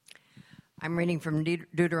I'm reading from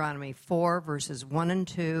Deuteronomy 4, verses 1 and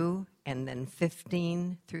 2, and then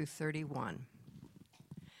 15 through 31.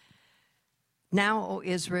 Now, O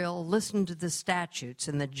Israel, listen to the statutes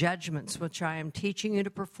and the judgments which I am teaching you to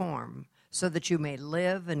perform, so that you may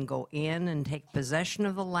live and go in and take possession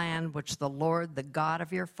of the land which the Lord, the God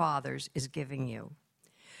of your fathers, is giving you.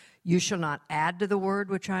 You shall not add to the word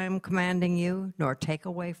which I am commanding you, nor take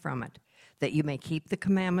away from it, that you may keep the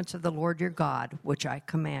commandments of the Lord your God, which I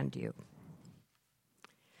command you.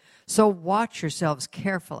 So watch yourselves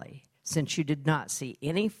carefully, since you did not see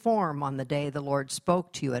any form on the day the Lord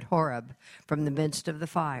spoke to you at Horeb from the midst of the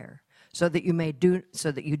fire, so that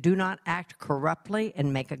you do not act corruptly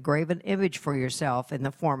and make a graven image for yourself in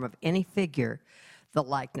the form of any figure, the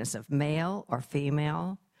likeness of male or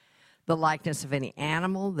female, the likeness of any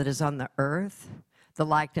animal that is on the earth, the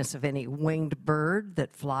likeness of any winged bird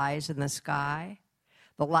that flies in the sky,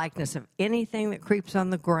 the likeness of anything that creeps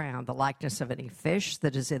on the ground, the likeness of any fish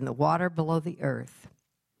that is in the water below the earth.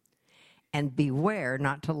 And beware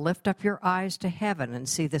not to lift up your eyes to heaven and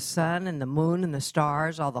see the sun and the moon and the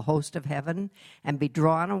stars, all the host of heaven, and be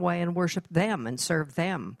drawn away and worship them and serve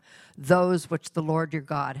them, those which the Lord your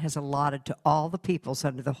God has allotted to all the peoples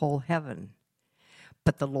under the whole heaven.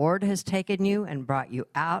 But the Lord has taken you and brought you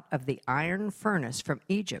out of the iron furnace from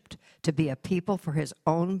Egypt to be a people for his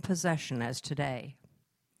own possession as today.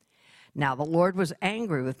 Now the Lord was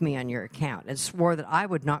angry with me on your account and swore that I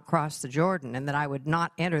would not cross the Jordan and that I would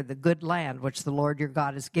not enter the good land which the Lord your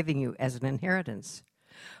God is giving you as an inheritance.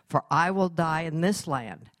 For I will die in this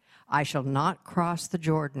land. I shall not cross the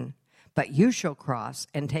Jordan, but you shall cross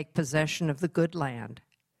and take possession of the good land.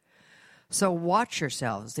 So watch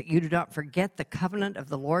yourselves that you do not forget the covenant of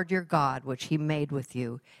the Lord your God which he made with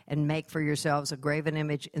you, and make for yourselves a graven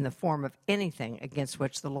image in the form of anything against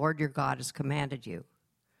which the Lord your God has commanded you.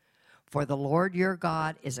 For the Lord your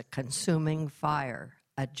God is a consuming fire,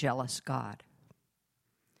 a jealous God.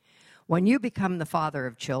 When you become the father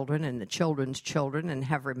of children and the children's children, and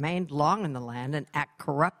have remained long in the land, and act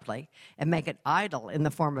corruptly, and make an idol in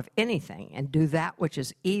the form of anything, and do that which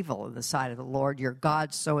is evil in the sight of the Lord your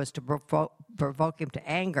God, so as to provoke him to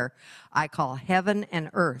anger, I call heaven and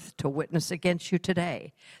earth to witness against you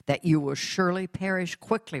today, that you will surely perish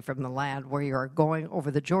quickly from the land where you are going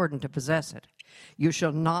over the Jordan to possess it. You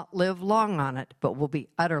shall not live long on it, but will be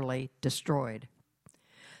utterly destroyed.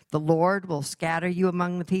 The Lord will scatter you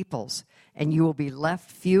among the peoples, and you will be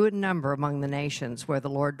left few in number among the nations where the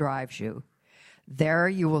Lord drives you. There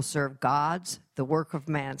you will serve gods, the work of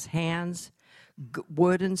man's hands,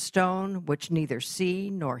 wood and stone, which neither see,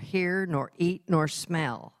 nor hear, nor eat, nor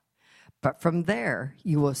smell. But from there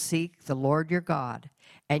you will seek the Lord your God,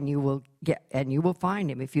 and you will find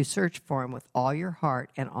him if you search for him with all your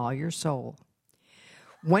heart and all your soul.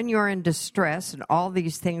 When you are in distress and all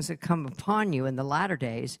these things that come upon you in the latter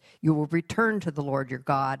days, you will return to the Lord your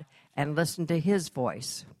God and listen to his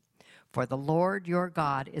voice. For the Lord your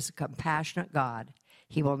God is a compassionate God.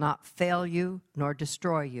 He will not fail you, nor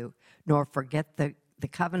destroy you, nor forget the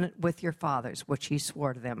covenant with your fathers, which he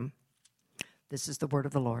swore to them. This is the word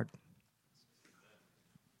of the Lord.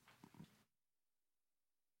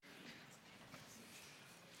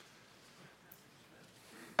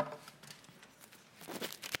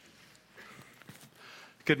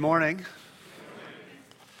 Good morning.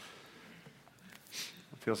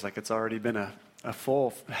 It feels like it's already been a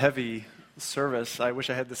full, heavy service. I wish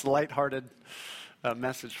I had this lighthearted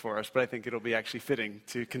message for us, but I think it'll be actually fitting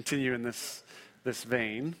to continue in this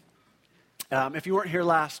vein. If you weren't here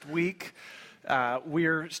last week,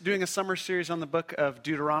 we're doing a summer series on the book of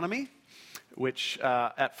Deuteronomy, which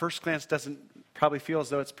at first glance doesn't probably feel as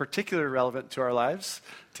though it's particularly relevant to our lives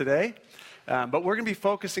today. But we're going to be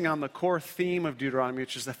focusing on the core theme of Deuteronomy,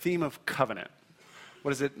 which is the theme of covenant.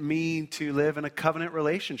 What does it mean to live in a covenant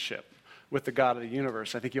relationship with the God of the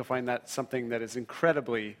universe? I think you'll find that something that is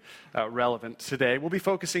incredibly relevant today. We'll be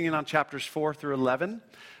focusing in on chapters 4 through 11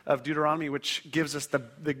 of Deuteronomy, which gives us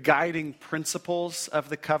the guiding principles of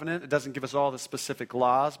the covenant. It doesn't give us all the specific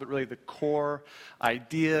laws, but really the core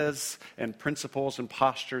ideas and principles and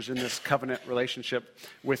postures in this covenant relationship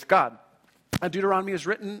with God. Deuteronomy is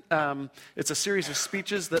written, it's a series of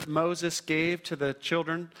speeches that Moses gave to the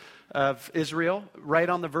children of Israel right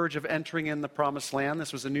on the verge of entering in the promised land.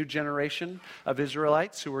 This was a new generation of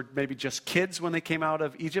Israelites who were maybe just kids when they came out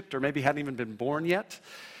of Egypt, or maybe hadn't even been born yet.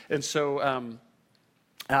 And so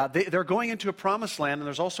they're going into a promised land, and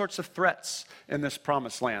there's all sorts of threats in this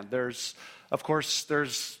promised land. There's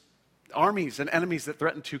armies and enemies that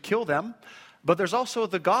threaten to kill them. But there's also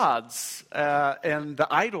the gods and the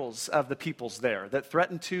idols of the peoples there that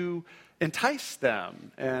threaten to entice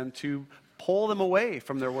them and to pull them away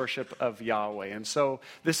from their worship of Yahweh. And so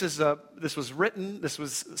this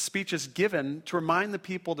was speeches given to remind the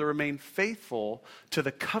people to remain faithful to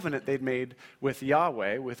the covenant they'd made with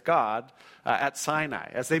Yahweh, with God, at Sinai.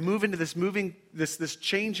 As they move into this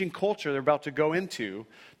changing culture they're about to go into,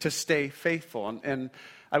 to stay faithful. And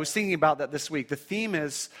I was thinking about that this week. The theme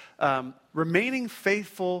is remaining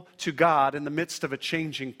faithful to God in the midst of a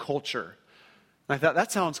changing culture. And I thought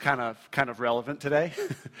that sounds kind of relevant today.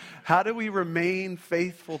 How do we remain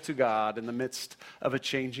faithful to God in the midst of a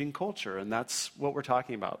changing culture? And that's what we're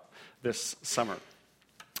talking about this summer.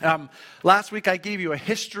 Last week I gave you a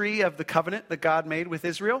history of the covenant that God made with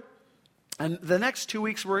Israel. And the next 2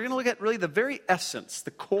 weeks we're going to look at really the very essence,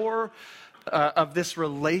 the core of this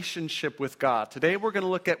relationship with God. Today we're going to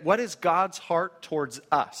look at what is God's heart towards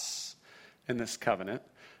us in this covenant.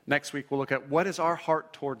 Next week we'll look at what is our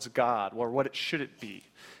heart towards God, or what should it be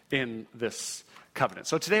in this covenant.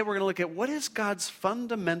 So today we're going to look at what is God's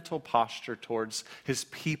fundamental posture towards his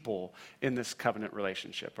people in this covenant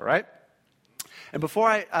relationship, all right? And before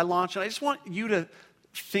I launch it, I just want you to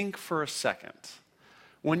think for a second.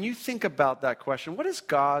 When you think about that question, what is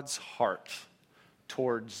God's heart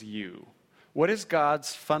towards you? What is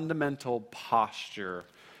God's fundamental posture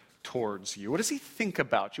towards you? What does he think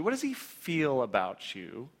about you? What does he feel about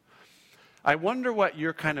you? I wonder what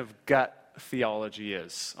your kind of gut theology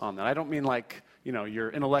is on that. I don't mean like, your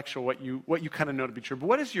intellectual, what you kind of know to be true, but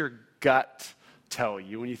what does your gut tell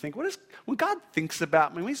you when you think, when God thinks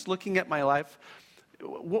about me, when he's looking at my life,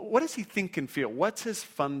 what does he think and feel? What's his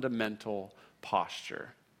fundamental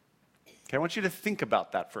posture? Okay, I want you to think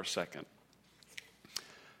about that for a second.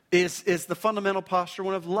 Is the fundamental posture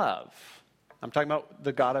one of love? I'm talking about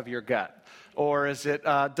the God of your gut. Or is it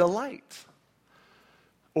delight?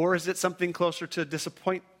 Or is it something closer to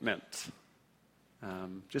disappointment?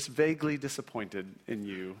 Just vaguely disappointed in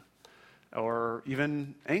you. Or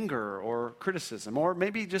even anger or criticism. Or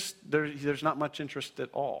maybe just there's not much interest at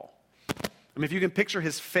all. I mean, if you can picture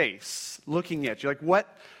his face looking at you, like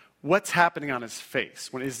what's happening on his face?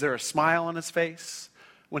 Is there a smile on his face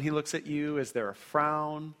when he looks at you? Is there a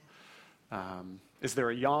frown? Is there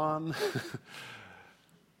a yawn?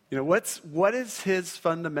 What is his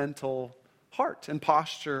fundamental heart and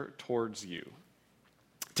posture towards you?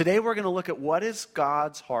 Today we're going to look at what is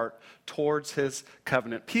God's heart towards his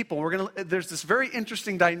covenant people. There's this very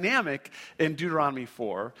interesting dynamic in Deuteronomy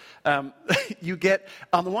 4. You get,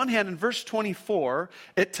 on the one hand, in verse 24,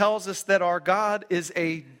 it tells us that our God is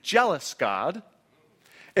a jealous God.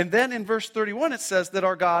 And then in verse 31, it says that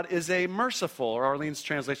our God is a merciful, or Arlene's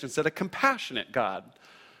translation said a compassionate God.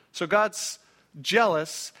 So God's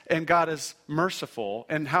jealous and God is merciful.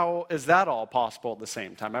 And how is that all possible at the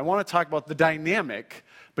same time? I want to talk about the dynamic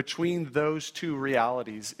between those two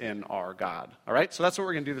realities in our God. All right? So that's what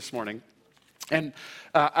we're going to do this morning. And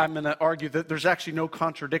I'm going to argue that there's actually no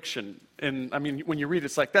contradiction. When you read it,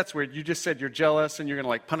 it's like, that's weird. You just said you're jealous and you're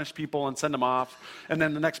going to punish people and send them off. And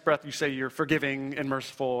then the next breath you say you're forgiving and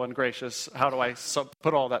merciful and gracious. How do I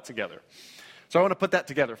put all that together? So I want to put that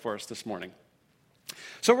together for us this morning.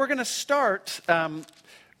 So we're going to start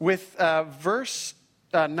with verse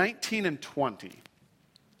 19 and 20.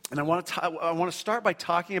 And I want to start by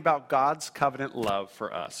talking about God's covenant love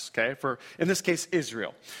for us, okay? For, in this case,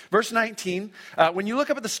 Israel. Verse 19, when you look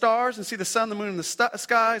up at the stars and see the sun, the moon, and the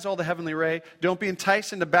skies, all the heavenly array, don't be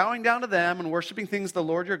enticed into bowing down to them and worshiping things the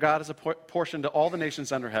Lord your God has apportioned to all the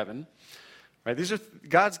nations under heaven. Right?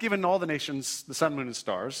 God's given all the nations the sun, moon, and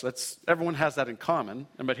stars. Everyone has that in common.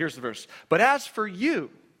 But here's the verse. But as for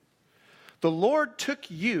you, the Lord took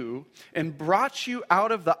you and brought you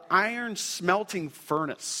out of the iron smelting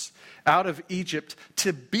furnace, out of Egypt,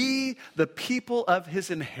 to be the people of his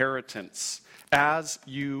inheritance, as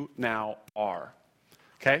you now are.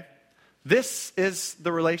 Okay? This is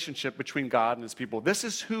the relationship between God and his people. This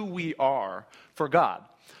is who we are for God.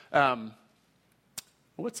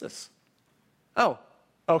 What's this? Oh,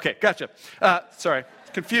 okay, gotcha. Sorry,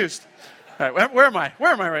 confused. All right, where am I?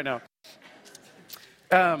 Where am I right now?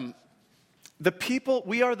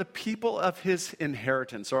 We are the people of his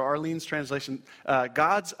inheritance, or Arlene's translation,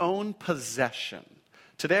 God's own possession.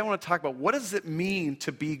 Today I want to talk about what does it mean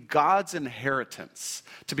to be God's inheritance,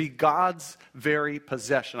 to be God's very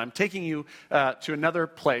possession. I'm taking you to another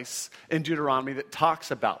place in Deuteronomy that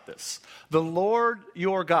talks about this. The Lord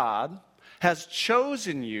your God has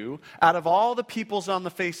chosen you out of all the peoples on the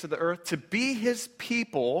face of the earth to be his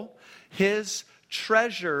people, his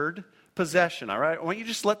treasured possession, all right? I want you to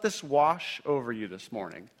just let this wash over you this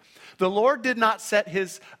morning. The Lord did not set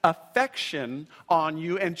his affection on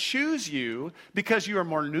you and choose you because you are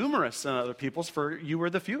more numerous than other peoples, for you were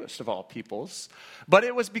the fewest of all peoples. But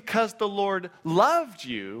it was because the Lord loved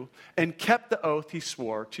you and kept the oath he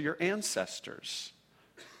swore to your ancestors.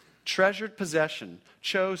 Treasured possession,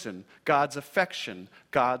 chosen, God's affection,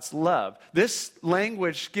 God's love. This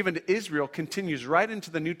language given to Israel continues right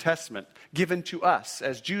into the New Testament, given to us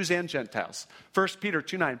as Jews and Gentiles. 1 Peter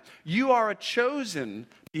 2:9, you are a chosen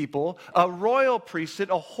people, a royal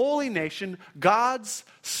priesthood, a holy nation, God's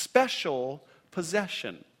special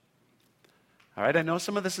possession. All right, I know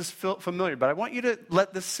some of this is familiar, but I want you to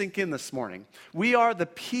let this sink in this morning. We are the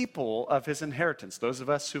people of his inheritance, those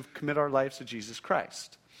of us who've committed our lives to Jesus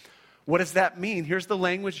Christ. What does that mean? Here's the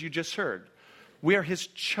language you just heard. We are his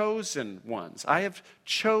chosen ones. I have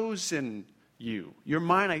chosen you. You're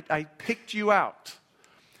mine. I picked you out.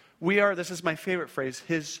 We are, this is my favorite phrase,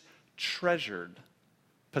 his treasured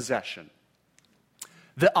possession.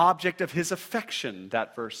 The object of his affection,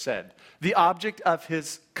 that verse said. The object of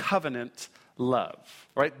his covenant love.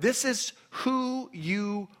 Right? This is who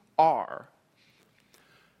you are.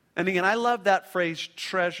 And again, I love that phrase,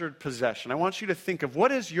 treasured possession. I want you to think of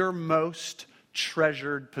what is your most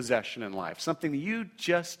treasured possession in life? Something that you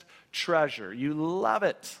just treasure. You love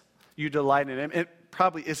it. You delight in it. It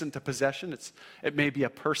probably isn't a possession. It may be a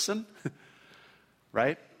person,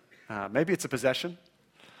 right? Maybe it's a possession.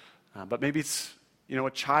 But maybe it's, a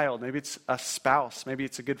child. Maybe it's a spouse. Maybe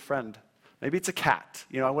it's a good friend. Maybe it's a cat.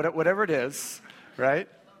 Whatever it is, right?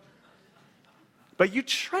 But you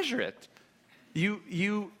treasure it.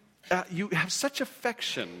 You have such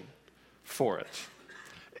affection for it.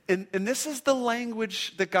 And this is the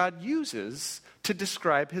language that God uses to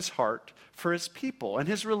describe his heart for his people and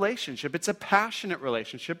his relationship. It's a passionate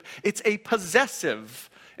relationship. It's a possessive,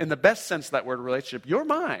 in the best sense of that word, relationship. You're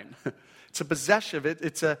mine. It's a possessive.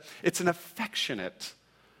 It's an affectionate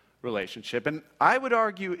relationship. And I would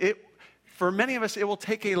argue for many of us, it will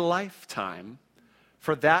take a lifetime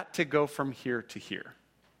for that to go from here to here.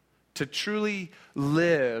 To truly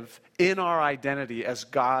live in our identity as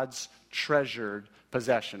God's treasured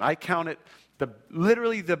possession. I count it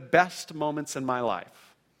literally the best moments in my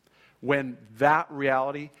life when that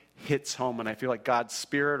reality hits home and I feel like God's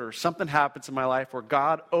Spirit or something happens in my life where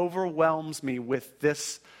God overwhelms me with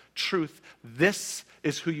this truth. This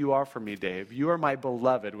is who you are for me, Dave. You are my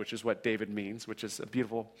beloved, which is what David means, which is a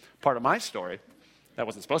beautiful part of my story. That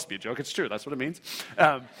wasn't supposed to be a joke. It's true. That's what it means.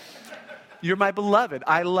 You're my beloved.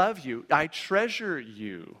 I love you. I treasure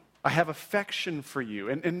you. I have affection for you.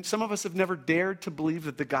 And some of us have never dared to believe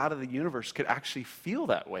that the God of the universe could actually feel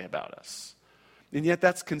that way about us. And yet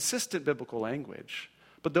that's consistent biblical language.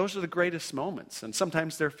 But those are the greatest moments. And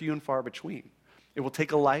sometimes they're few and far between. It will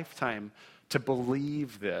take a lifetime to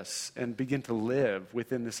believe this and begin to live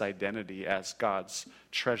within this identity as God's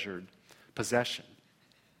treasured possession.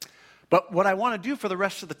 But what I want to do for the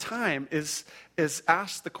rest of the time is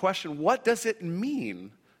ask the question, what does it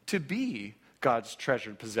mean to be God's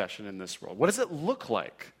treasured possession in this world? What does it look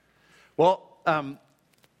like? Well,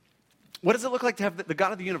 what does it look like to have the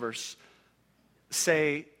God of the universe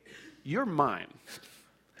say, you're mine.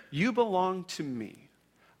 You belong to me.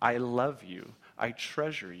 I love you. I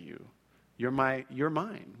treasure you. You're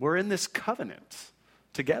mine. We're in this covenant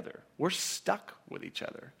together. We're stuck with each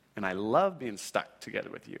other. And I love being stuck together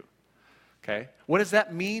with you. Okay? What does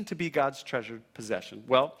that mean to be God's treasured possession?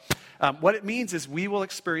 Well, what it means is we will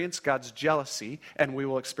experience God's jealousy and we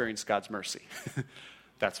will experience God's mercy.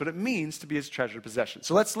 That's what it means to be his treasured possession.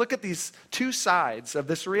 So let's look at these two sides of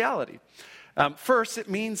this reality. First, it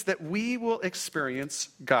means that we will experience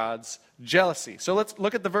God's jealousy. So let's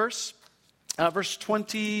look at the verse. Verse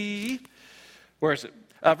 20, where is it?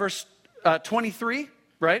 Verse 23,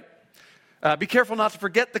 right? Be careful not to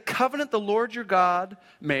forget the covenant the Lord your God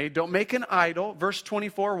made. Don't make an idol. Verse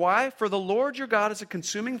 24, why? For the Lord your God is a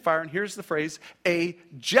consuming fire. And here's the phrase, a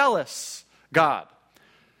jealous God.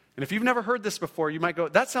 And if you've never heard this before, you might go,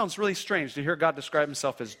 that sounds really strange to hear God describe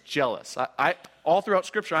himself as jealous. All throughout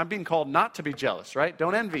Scripture, I'm being called not to be jealous, right?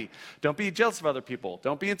 Don't envy. Don't be jealous of other people.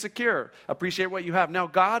 Don't be insecure. Appreciate what you have. Now,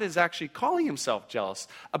 God is actually calling himself jealous.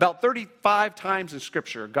 About 35 times in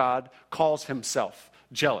Scripture, God calls himself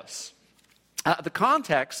jealous. The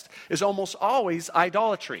context is almost always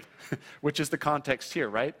idolatry, which is the context here,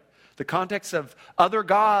 right? The context of other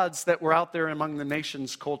gods that were out there among the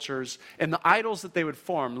nations' cultures and the idols that they would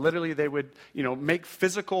form. Literally, they would, make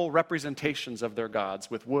physical representations of their gods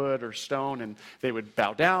with wood or stone, and they would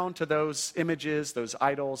bow down to those images, those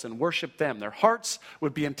idols, and worship them. Their hearts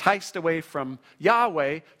would be enticed away from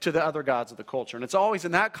Yahweh to the other gods of the culture. And it's always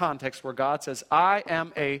in that context where God says, I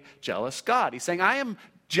am a jealous God. He's saying, I am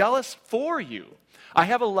jealous for you. I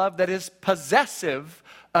have a love that is possessive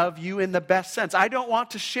of you in the best sense. I don't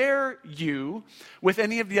want to share you with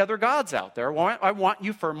any of the other gods out there. I want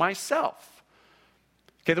you for myself.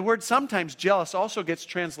 Okay, the word sometimes jealous also gets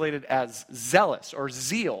translated as zealous or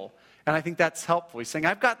zeal, and I think that's helpful. He's saying,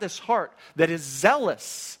 I've got this heart that is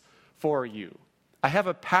zealous for you. I have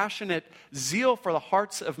a passionate zeal for the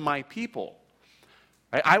hearts of my people.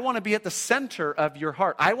 Right? I want to be at the center of your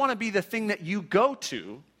heart. I want to be the thing that you go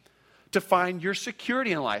to find your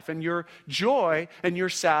security in life and your joy and your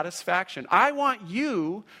satisfaction. I want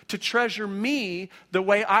you to treasure me the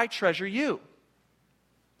way I treasure you.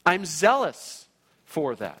 I'm zealous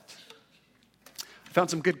for that. I found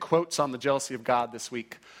some good quotes on the jealousy of God this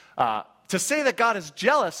week. To say that God is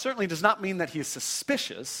jealous certainly does not mean that he is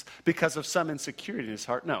suspicious because of some insecurity in his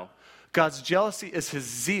heart. No. God's jealousy is his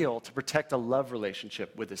zeal to protect a love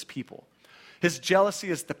relationship with his people. His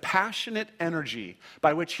jealousy is the passionate energy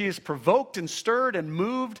by which he is provoked and stirred and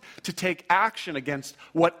moved to take action against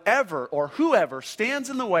whatever or whoever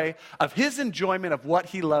stands in the way of his enjoyment of what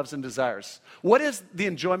he loves and desires. What is the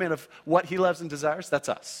enjoyment of what he loves and desires? That's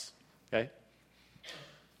us. Okay?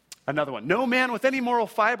 Another one. No man with any moral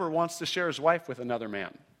fiber wants to share his wife with another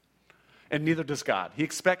man. And neither does God. He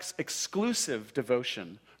expects exclusive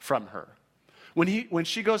devotion from her. When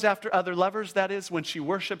she goes after other lovers, that is, when she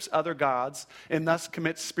worships other gods and thus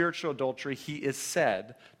commits spiritual adultery, he is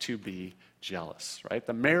said to be jealous, right?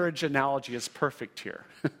 The marriage analogy is perfect here.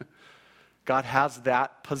 God has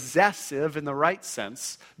that possessive, in the right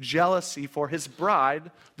sense, jealousy for his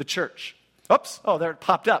bride, the church. Oops, there it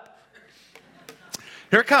popped up.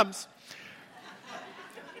 Here it comes.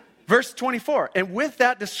 Verse 24, and with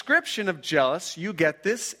that description of jealous, you get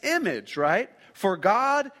this image, right? For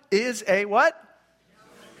God is a what?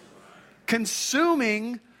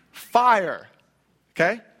 Consuming fire.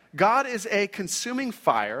 Okay? God is a consuming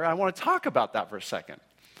fire. I want to talk about that for a second.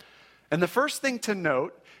 And the first thing to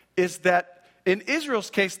note is that in Israel's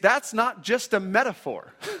case, that's not just a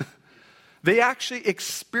metaphor. They actually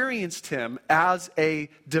experienced him as a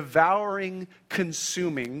devouring,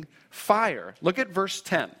 consuming fire. Look at verse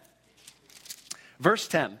 10. Verse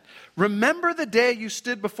 10, remember the day you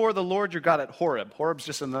stood before the Lord your God at Horeb. Horeb's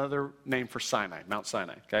just another name for Sinai, Mount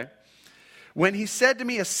Sinai, okay? When he said to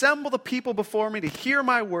me, assemble the people before me to hear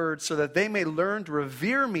my words so that they may learn to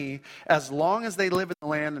revere me as long as they live in the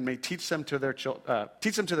land and may teach them to their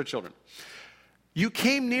children. You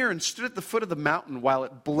came near and stood at the foot of the mountain while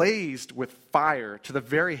it blazed with fire to the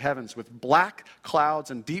very heavens with black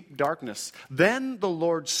clouds and deep darkness. Then the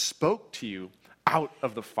Lord spoke to you out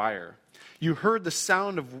of the fire. You heard the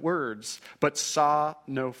sound of words, but saw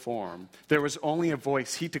no form. There was only a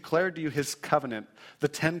voice. He declared to you his covenant, the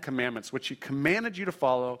 10 commandments, which he commanded you to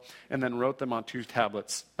follow, and then wrote them on 2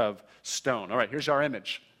 tablets of stone. All right, here's our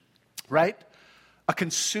image, right? A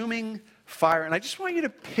consuming fire. And I just want you to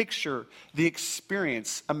picture the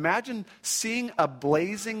experience. Imagine seeing a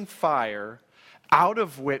blazing fire out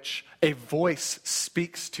of which a voice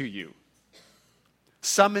speaks to you,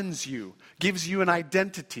 summons you, gives you an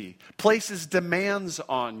identity, places demands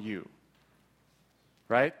on you,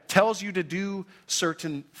 right? Tells you to do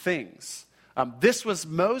certain things. This was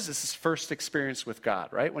Moses' first experience with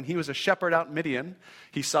God, right? When he was a shepherd out in Midian,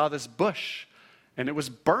 he saw this bush, and it was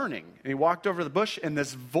burning. And he walked over to the bush, and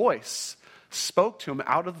this voice spoke to him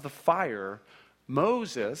out of the fire,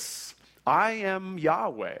 Moses, I am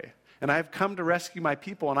Yahweh, and I have come to rescue my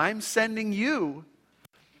people, and I'm sending you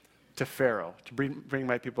to Pharaoh to bring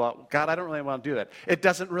my people out. God, I don't really want to do that. It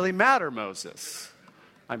doesn't really matter, Moses.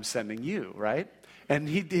 I'm sending you, right?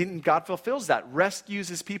 And God fulfills that, rescues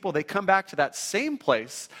his people. They come back to that same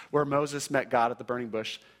place where Moses met God at the burning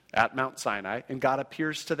bush at Mount Sinai, and God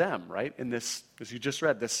appears to them, right? In this, as you just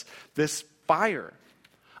read, this fire.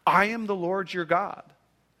 I am the Lord your God.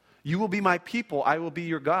 You will be my people. I will be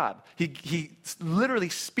your God. He literally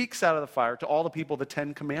speaks out of the fire to all the people the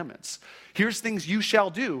 10 commandments. Here's things you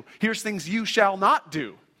shall do. Here's things you shall not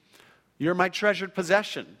do. You're my treasured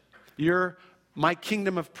possession. You're my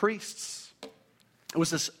kingdom of priests. It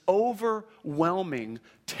was this overwhelming,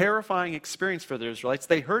 terrifying experience for the Israelites.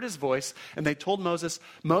 They heard his voice and they told Moses,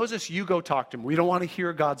 Moses, you go talk to him. We don't want to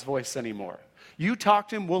hear God's voice anymore. You talk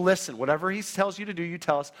to him, we'll listen. Whatever he tells you to do, you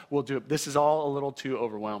tell us, we'll do it. This is all a little too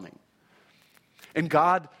overwhelming. And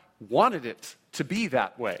God wanted it to be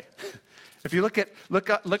that way. If you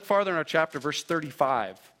look farther in our chapter, verse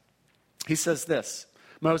 35, he says this.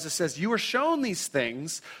 Moses says, "You were shown these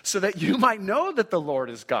things so that you might know that the Lord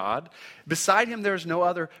is God. Beside him there is no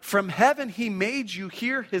other. From heaven he made you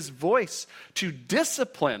hear his voice to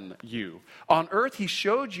discipline you. On earth he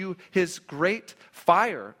showed you his great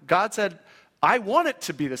fire." God said, I want it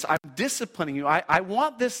to be this. I'm disciplining you. I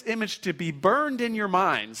want this image to be burned in your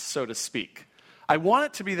minds, so to speak. I want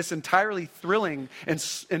it to be this entirely thrilling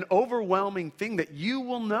and overwhelming thing that you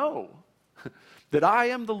will know that I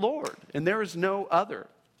am the Lord and there is no other.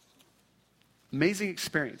 Amazing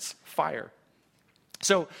experience, fire.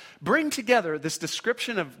 So bring together this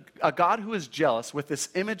description of a God who is jealous with this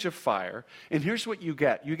image of fire, and here's what you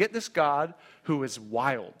get. You get this God who is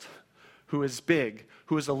wild, who is big,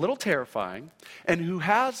 who is a little terrifying, and who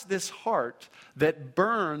has this heart that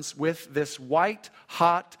burns with this white,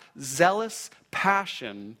 hot, zealous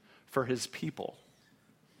passion for his people.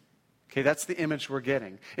 Okay, that's the image we're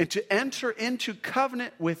getting. And to enter into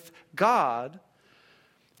covenant with God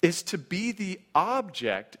is to be the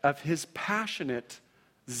object of his passionate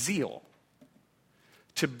zeal.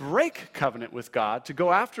 To break covenant with God, to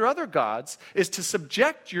go after other gods, is to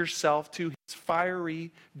subject yourself to his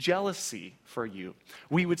fiery jealousy for you.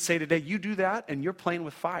 We would say today, you do that and you're playing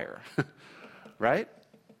with fire. Right?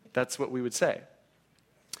 That's what we would say.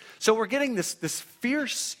 So we're getting this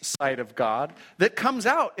fierce side of God that comes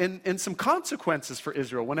out in some consequences for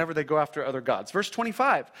Israel whenever they go after other gods. Verse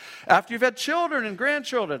 25, after you've had children and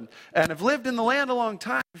grandchildren and have lived in the land a long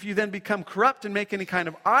time, if you then become corrupt and make any kind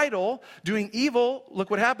of idol, doing evil,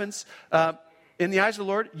 look what happens, in the eyes of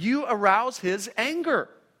the Lord, you arouse his anger.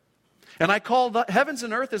 And I call the heavens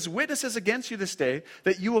and earth as witnesses against you this day,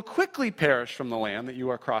 that you will quickly perish from the land that you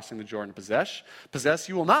are crossing the Jordan to possess.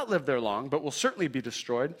 You will not live there long, but will certainly be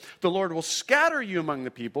destroyed. The Lord will scatter you among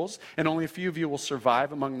the peoples, and only a few of you will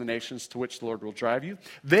survive among the nations to which the Lord will drive you.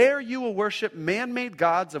 There you will worship man-made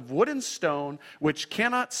gods of wood and stone, which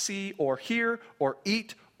cannot see or hear or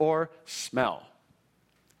eat or smell.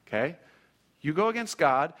 Okay? You go against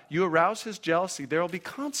God, you arouse his jealousy, there will be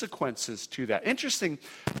consequences to that. Interesting,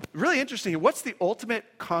 really interesting. What's the ultimate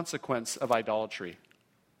consequence of idolatry?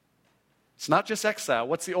 It's not just exile.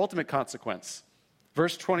 What's the ultimate consequence?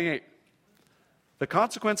 Verse 28. The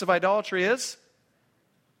consequence of idolatry is?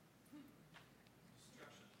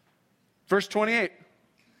 Verse 28.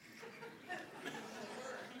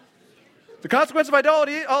 The consequence of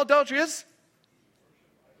idolatry is?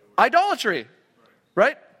 Idolatry.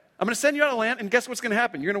 Right? I'm going to send you out of land, and guess what's going to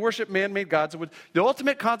happen? You're going to worship man-made gods. The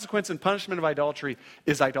ultimate consequence and punishment of idolatry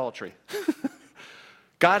is idolatry.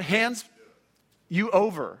 God hands you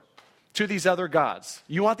over to these other gods.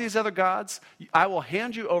 You want these other gods? I will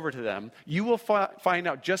hand you over to them. You will find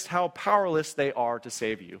out just how powerless they are to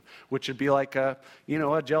save you, which would be like a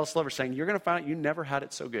jealous lover saying, you're going to find out you never had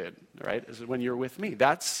it so good, right? This is when you're with me.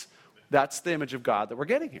 That's the image of God that we're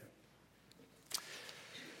getting here.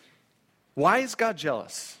 Why is God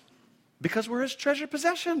jealous? Because we're his treasured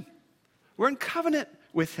possession. We're in covenant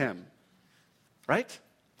with him, right?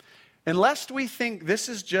 And lest we think this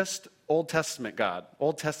is just Old Testament God,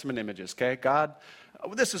 Old Testament images, okay? God,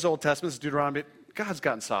 this is Old Testament, this is Deuteronomy. God's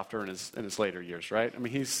gotten softer in his later years, right? I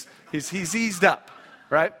mean, he's eased up,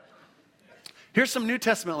 right? Here's some New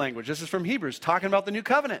Testament language. This is from Hebrews, talking about the new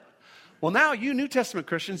covenant. Well, now you New Testament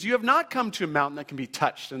Christians, you have not come to a mountain that can be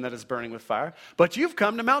touched and that is burning with fire, but you've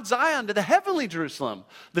come to Mount Zion, to the heavenly Jerusalem,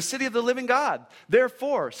 the city of the living God.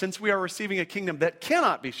 Therefore, since we are receiving a kingdom that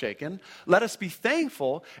cannot be shaken, let us be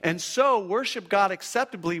thankful and so worship God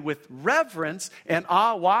acceptably with reverence and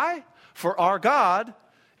awe. Why? For our God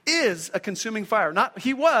is a consuming fire. Not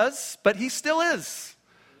he was, but he still is.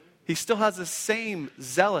 He still has the same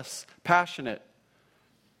zealous, passionate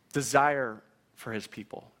desire for his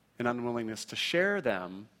people. An unwillingness to share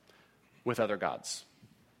them with other gods.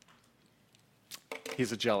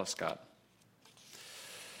 He's a jealous God.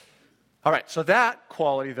 All right, so that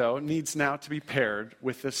quality, though, needs now to be paired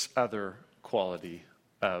with this other quality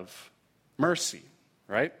of mercy,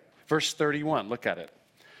 right? Verse 31, look at it.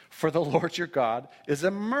 For the Lord your God is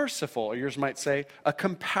a merciful, or yours might say, a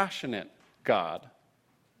compassionate God.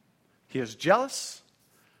 He is jealous,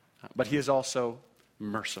 but he is also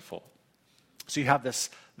merciful. So you have this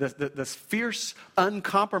fierce,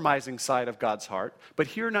 uncompromising side of God's heart. But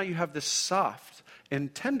here now you have this soft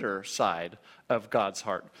and tender side of God's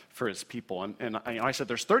heart for his people. And I said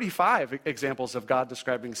there's 35 examples of God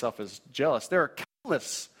describing himself as jealous. There are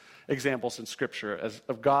countless examples in Scripture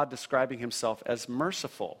of God describing himself as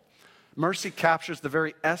merciful. Mercy captures the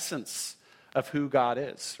very essence of who God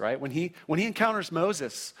is, right? When he encounters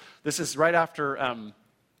Moses, this is right after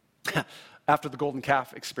after the golden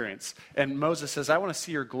calf experience. And Moses says, I want to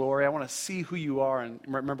see your glory. I want to see who you are. And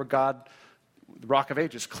remember, God, the Rock of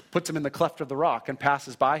Ages, puts him in the cleft of the rock and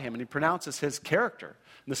passes by him. And he pronounces his character.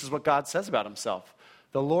 And this is what God says about himself.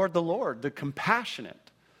 The Lord, the compassionate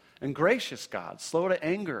and gracious God, slow to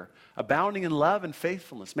anger, abounding in love and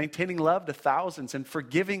faithfulness, maintaining love to thousands, and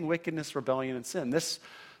forgiving wickedness, rebellion, and sin. This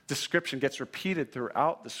description gets repeated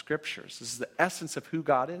throughout the scriptures. This is the essence of who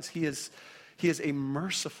God is. He is a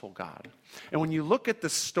merciful God. And when you look at the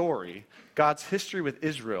story, God's history with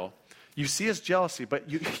Israel, you see his jealousy,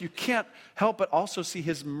 but you can't help but also see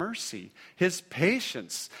his mercy, his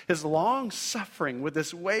patience, his long suffering with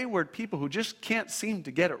this wayward people who just can't seem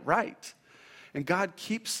to get it right. And God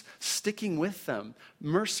keeps sticking with them,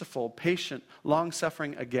 merciful, patient, long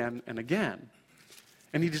suffering again and again.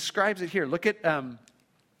 And he describes it here. Look at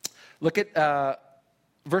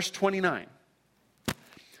verse 29.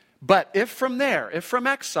 But if from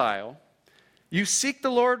exile, you seek the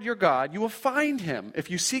Lord your God, you will find him if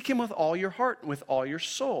you seek him with all your heart and with all your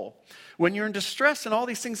soul. When you're in distress and all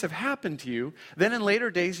these things have happened to you, then in later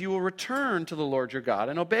days you will return to the Lord your God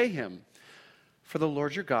and obey him. For the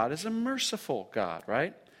Lord your God is a merciful God,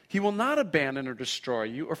 right? He will not abandon or destroy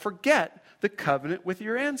you or forget the covenant with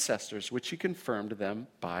your ancestors, which he confirmed to them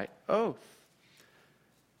by oath.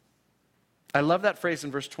 I love that phrase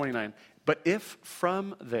in verse 29. But if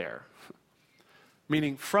from there,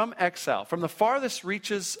 meaning from exile, from the farthest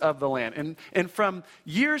reaches of the land, and from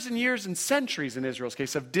years and years and centuries in Israel's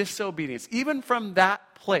case of disobedience, even from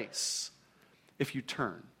that place, if you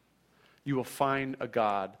turn, you will find a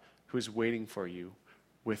God who is waiting for you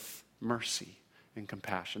with mercy and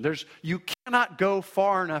compassion. You cannot go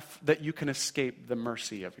far enough that you can escape the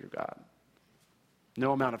mercy of your God.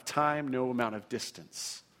 No amount of time, no amount of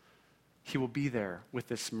distance. He will be there with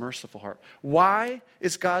this merciful heart. Why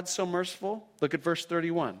is God so merciful? Look at verse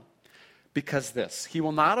 31. Because this, he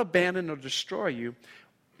will not abandon or destroy you.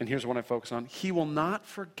 And here's what I focus on. He will not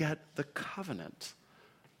forget the covenant.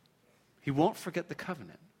 He won't forget the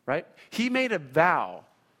covenant, right? He made a vow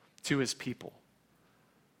to his people.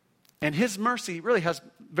 And his mercy really has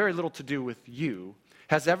very little to do with you.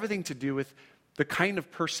 Has everything to do with the kind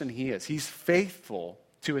of person he is. He's faithful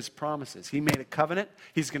to his promises. He made a covenant.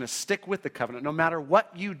 He's going to stick with the covenant. No matter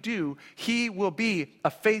what you do, he will be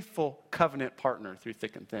a faithful covenant partner through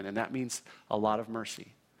thick and thin. And that means a lot of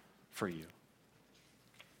mercy for you.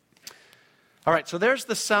 All right, so there's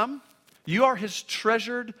the sum. You are his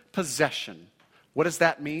treasured possession. What does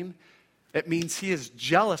that mean? It means he is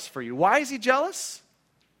jealous for you. Why is he jealous?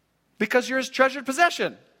 Because you're his treasured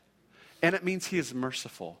possession. And it means he is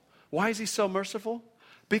merciful. Why is he so merciful?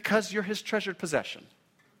 Because you're his treasured possession.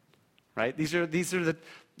 Right? These are the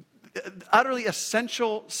utterly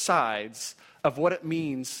essential sides of what it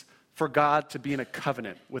means for God to be in a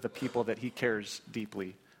covenant with a people that he cares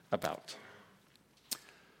deeply about.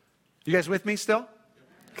 You guys with me still?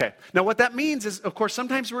 Okay. Now what that means is, of course,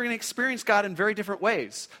 sometimes we're going to experience God in very different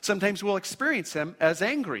ways. Sometimes we'll experience him as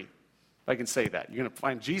angry. If I can say that. You're going to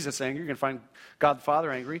find Jesus angry. You're going to find God the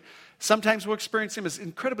Father angry. Sometimes we'll experience him as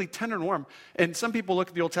incredibly tender and warm. And some people look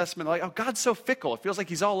at the Old Testament like, oh, God's so fickle. It feels like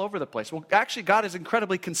he's all over the place. Well, actually, God is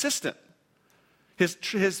incredibly consistent.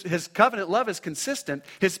 His covenant love is consistent.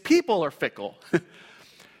 His people are fickle.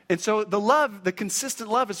 And so the consistent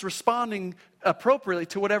love is responding appropriately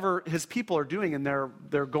to whatever his people are doing, and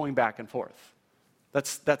they're going back and forth.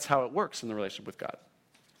 That's how it works in the relationship with God.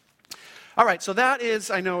 All right, so that is,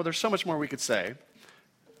 I know there's so much more we could say,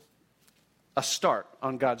 a start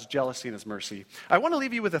on God's jealousy and his mercy. I want to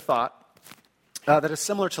leave you with a thought that is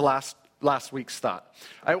similar to last week's thought.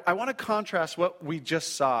 I want to contrast what we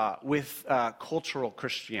just saw with cultural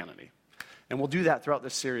Christianity. And we'll do that throughout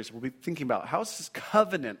this series. We'll be thinking about how is this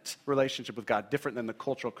covenant relationship with God different than the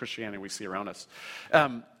cultural Christianity we see around us.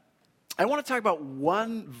 I want to talk about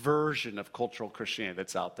one version of cultural Christianity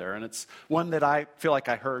that's out there, and it's one that I feel like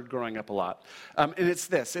I heard growing up a lot. And it's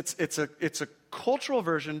this. It's a cultural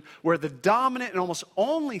version where the dominant and almost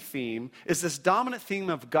only theme is this dominant theme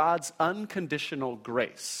of God's unconditional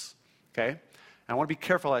grace. Okay? And I want to be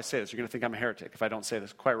careful how I say this. You're going to think I'm a heretic if I don't say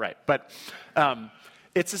this quite right. But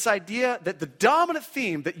it's this idea that the dominant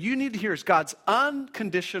theme that you need to hear is God's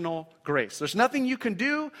unconditional grace. There's nothing you can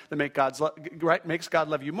do that makes God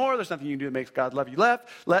love you more. There's nothing you can do that makes God love you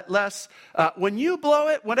less. When you blow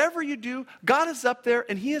it, whatever you do, God is up there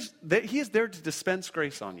and he is there to dispense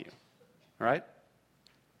grace on you. All right?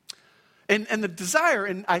 And the desire,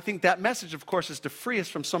 and I think that message, of course, is to free us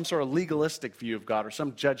from some sort of legalistic view of God or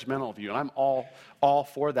some judgmental view. And I'm all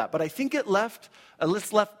for that. But I think it left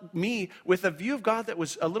me with a view of God that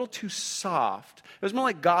was a little too soft. It was more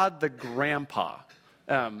like God the grandpa.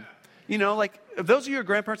 Like, if those of you who are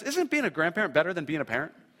grandparents, isn't being a grandparent better than being a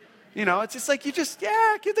parent? It's just like give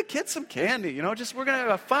the kids some candy. We're going to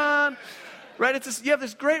have fun, right? It's just, you have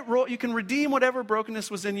this great role. You can redeem whatever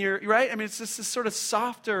brokenness was in your, right? I mean, it's just this sort of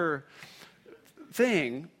softer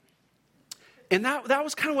thing. And that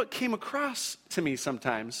was kind of what came across to me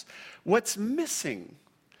sometimes. What's missing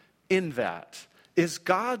in that is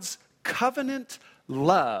God's covenant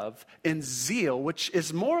love and zeal, which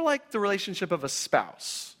is more like the relationship of a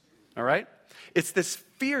spouse, all right? It's this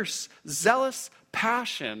fierce, zealous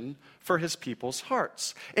passion for his people's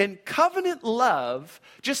hearts. And covenant love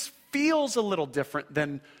just feels a little different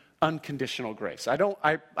than unconditional grace.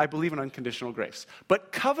 I believe in unconditional grace.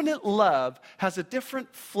 But covenant love has a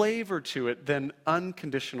different flavor to it than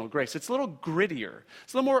unconditional grace. It's a little grittier.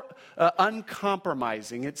 It's a little more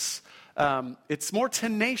uncompromising. It's more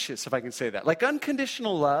tenacious, if I can say that. Like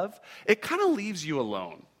unconditional love, it kind of leaves you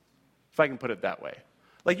alone, if I can put it that way.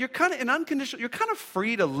 Like you're kind of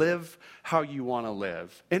free to live how you want to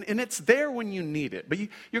live. And it's there when you need it, but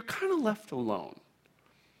you're kind of left alone.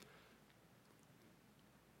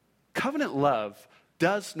 Covenant love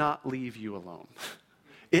does not leave you alone.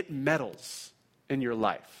 It meddles in your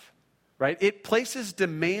life, right? It places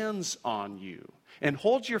demands on you and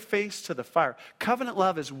holds your face to the fire. Covenant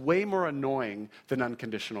love is way more annoying than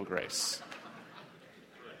unconditional grace.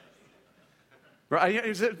 Right?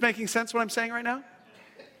 Is it making sense what I'm saying right now?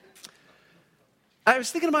 I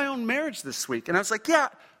was thinking of my own marriage this week, and I was like, yeah,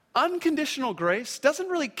 unconditional grace doesn't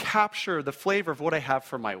really capture the flavor of what I have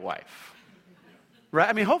for my wife. Right?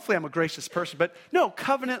 I mean, hopefully I'm a gracious person, but no,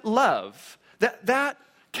 covenant love, that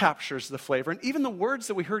captures the flavor. And even the words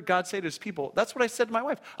that we heard God say to his people, that's what I said to my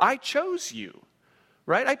wife. I chose you,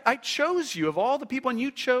 right? I chose you of all the people, and you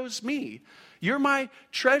chose me. You're my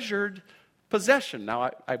treasured possession.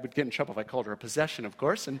 Now, I would get in trouble if I called her a possession, of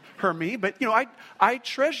course, and her me, but, I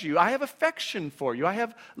treasure you. I have affection for you. I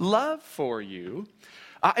have love for you,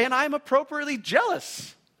 and I'm appropriately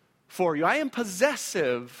jealous for you. I am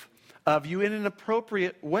possessive of you in an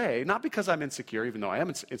appropriate way, not because I'm insecure, even though I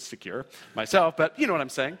am insecure myself, but you know what I'm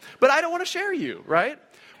saying. But I don't want to share you, right?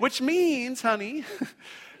 Which means, honey,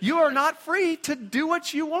 you are not free to do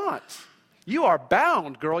what you want. You are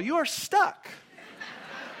bound, girl. You are stuck,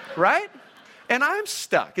 right? And I'm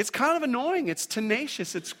stuck. It's kind of annoying. It's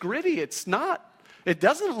tenacious. It's gritty. It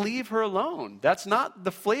doesn't leave her alone. That's not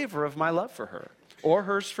the flavor of my love for her. Or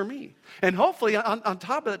hers for me. And hopefully on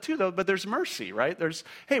top of that too, though, but there's mercy, right? There's,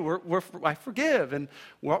 hey, I forgive, and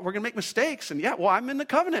we're going to make mistakes. And yeah, well, I'm in the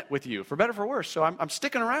covenant with you, for better or for worse, so I'm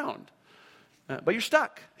sticking around. But you're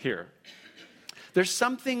stuck here. There's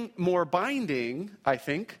something more binding, I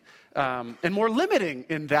think, and more limiting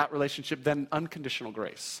in that relationship than unconditional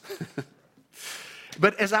grace.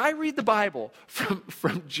 But as I read the Bible,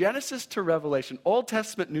 from Genesis to Revelation, Old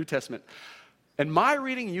Testament, New Testament, and my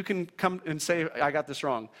reading, you can come and say, I got this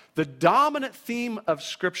wrong. The dominant theme of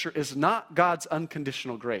Scripture is not God's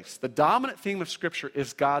unconditional grace. The dominant theme of Scripture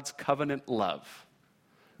is God's covenant love.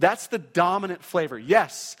 That's the dominant flavor.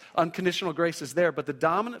 Yes, unconditional grace is there, but the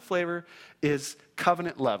dominant flavor is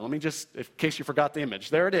covenant love. Let me just, in case you forgot the image,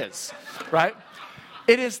 there it is, right?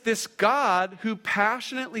 It is this God who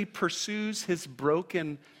passionately pursues his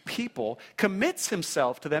broken people, commits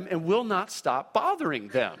himself to them, and will not stop bothering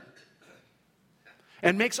them.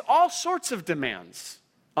 And makes all sorts of demands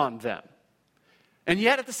on them. And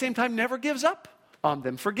yet at the same time never gives up on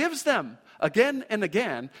them, forgives them again and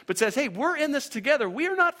again, but says, hey, we're in this together. We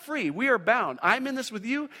are not free. We are bound. I'm in this with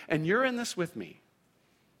you, and you're in this with me.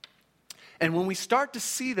 And when we start to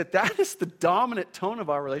see that is the dominant tone of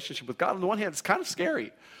our relationship with God, on the one hand, it's kind of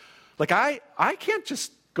scary. Like, I can't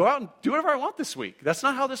just go out and do whatever I want this week. That's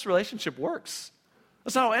not how this relationship works.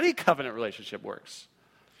 That's not how any covenant relationship works.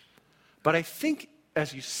 But I think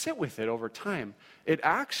as you sit with it over time, it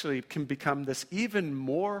actually can become this even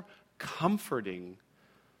more comforting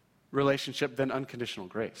relationship than unconditional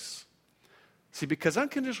grace. See, because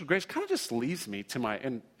unconditional grace kind of just leaves me to my,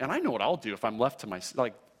 and I know what I'll do if I'm left to myself.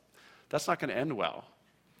 Like, that's not going to end well.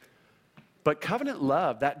 But covenant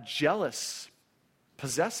love, that jealous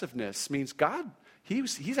possessiveness, means God,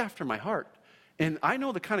 he's after my heart. And I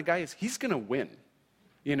know the kind of guy he's going to win.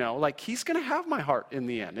 He's going to have my heart in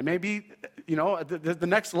the end. It may be, the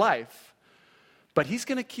next life, but he's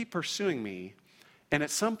going to keep pursuing me. And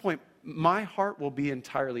at some point, my heart will be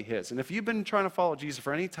entirely his. And if you've been trying to follow Jesus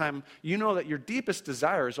for any time, you know that your deepest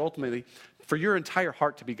desire is ultimately for your entire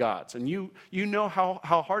heart to be God's. And you know how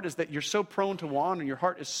hard it is that you're so prone to wander, and your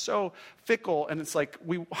heart is so fickle, and it's like,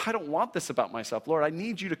 I don't want this about myself. Lord, I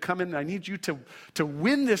need you to come in, and I need you to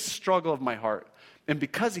win this struggle of my heart. And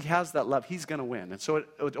because he has that love, he's going to win. And so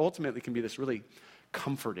it ultimately can be this really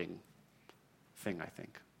comforting thing, I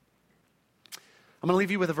think. I'm going to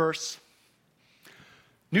leave you with a verse.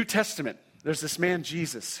 New Testament, there's this man,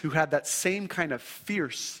 Jesus, who had that same kind of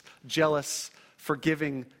fierce, jealous,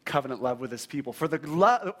 forgiving covenant love with his people. For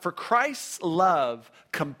Christ's love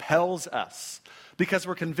compels us because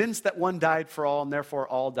we're convinced that one died for all and therefore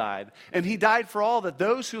all died. And he died for all, that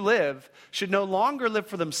those who live should no longer live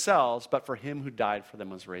for themselves, but for him who died for them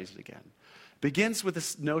was raised again. Begins with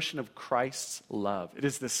this notion of Christ's love. It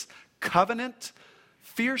is this covenant,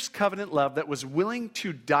 fierce covenant love that was willing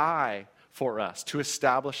to die for us, to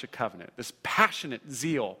establish a covenant. This passionate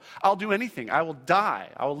zeal. I'll do anything. I will die.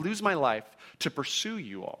 I will lose my life to pursue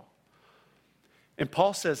you all. And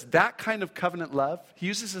Paul says that kind of covenant love, he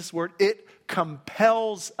uses this word, it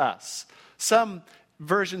compels us. Some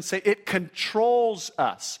versions say it controls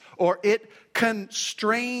us or it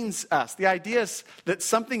constrains us. The idea is that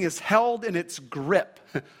something is held in its grip.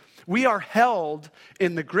 We are held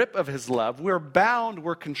in the grip of his love. We're bound,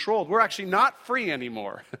 we're controlled. We're actually not free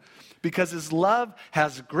anymore because his love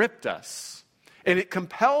has gripped us. And it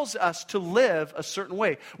compels us to live a certain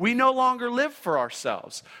way. We no longer live for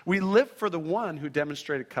ourselves. We live for the one who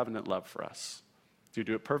demonstrated covenant love for us. Do you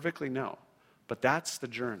do it perfectly? No. But that's the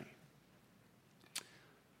journey.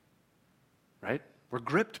 Right? We're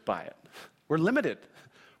gripped by it. We're limited.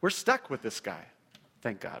 We're stuck with this guy.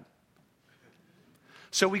 Thank God.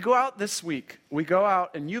 So we go out this week. We go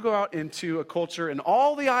out and you go out into a culture and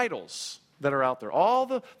all the idols that are out there, all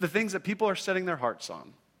the things that people are setting their hearts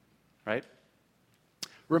on. Right?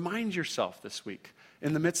 Remind yourself this week,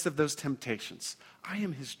 in the midst of those temptations, I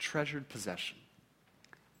am his treasured possession.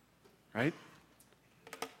 Right?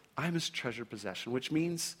 I'm his treasured possession, which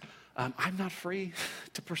means I'm not free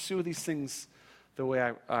to pursue these things the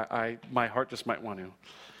way my heart just might want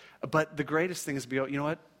to. But the greatest thing is to be, you know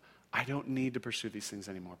what? I don't need to pursue these things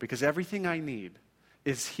anymore because everything I need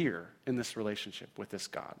is here in this relationship with this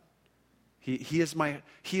God. He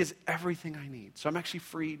is everything I need. So I'm actually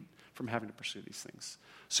freed from having to pursue these things.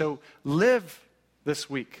 So live this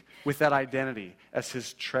week with that identity as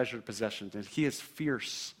his treasured possession. And he is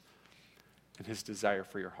fierce in his desire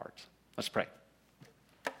for your heart. Let's pray.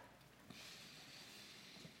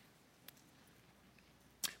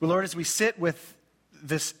 Well, Lord, as we sit with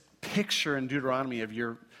this picture in Deuteronomy of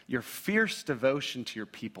your fierce devotion to your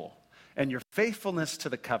people and your faithfulness to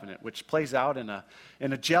the covenant, which plays out in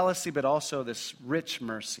a jealousy, but also this rich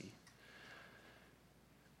mercy.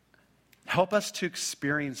 Help us to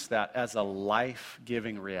experience that as a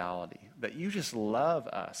life-giving reality, that you just love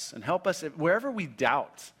us. And help us, wherever we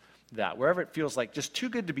doubt that, wherever it feels like just too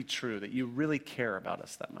good to be true, that you really care about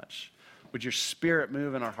us that much. Would your Spirit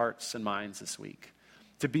move in our hearts and minds this week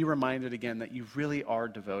to be reminded again that you really are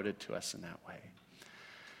devoted to us in that way.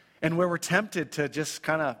 And where we're tempted to just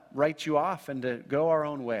kind of write you off and to go our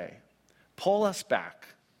own way, pull us back.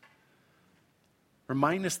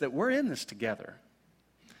 Remind us that we're in this together.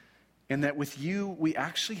 And that with you, we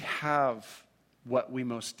actually have what we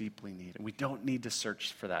most deeply need. And we don't need to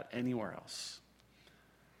search for that anywhere else.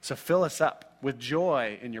 So fill us up with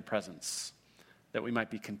joy in your presence, that we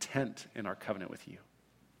might be content in our covenant with you.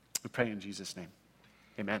 We pray in Jesus' name.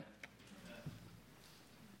 Amen.